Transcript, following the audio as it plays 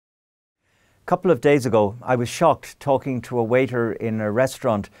couple of days ago, I was shocked talking to a waiter in a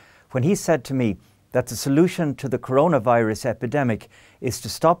restaurant when he said to me that the solution to the coronavirus epidemic is to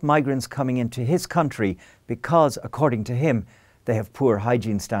stop migrants coming into his country because, according to him, they have poor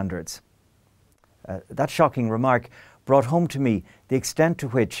hygiene standards. That shocking remark brought home to me the extent to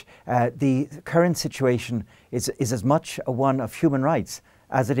which the current situation is as much a one of human rights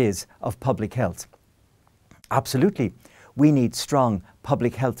as it is of public health. Absolutely, we need strong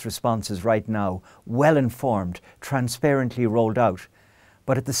public health responses right now, well-informed, transparently rolled out.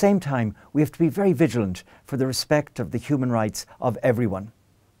 But at the same time, we have to be very vigilant for the respect of the human rights of everyone.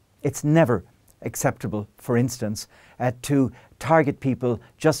 It's never acceptable, for instance, to target people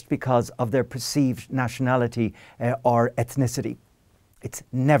just because of their perceived nationality or ethnicity. It's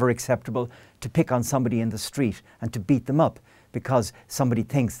never acceptable to pick on somebody in the street and to beat them up because somebody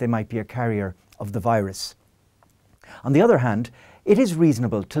thinks they might be a carrier of the virus. On the other hand, it is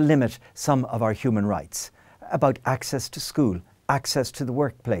reasonable to limit some of our human rights about access to school, access to the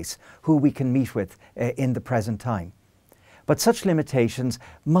workplace, who we can meet with in the present time. But such limitations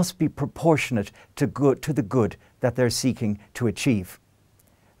must be proportionate to the good that they're seeking to achieve.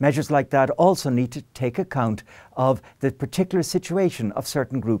 Measures like that also need to take account of the particular situation of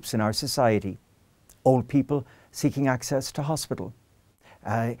certain groups in our society. Old people seeking access to hospital.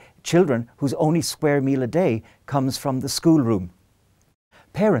 Children whose only square meal a day comes from the schoolroom.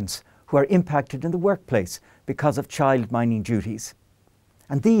 Parents who are impacted in the workplace because of child-minding duties.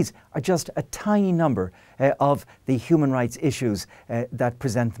 And these are just a tiny number of the human rights issues that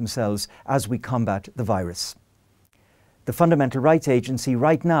present themselves as we combat the virus. The Fundamental Rights Agency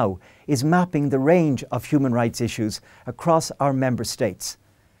right now is mapping the range of human rights issues across our member states.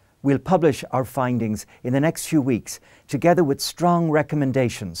 We'll publish our findings in the next few weeks, together with strong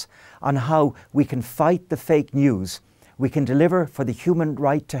recommendations on how we can fight the fake news, we can deliver for the human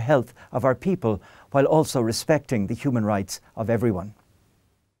right to health of our people, while also respecting the human rights of everyone.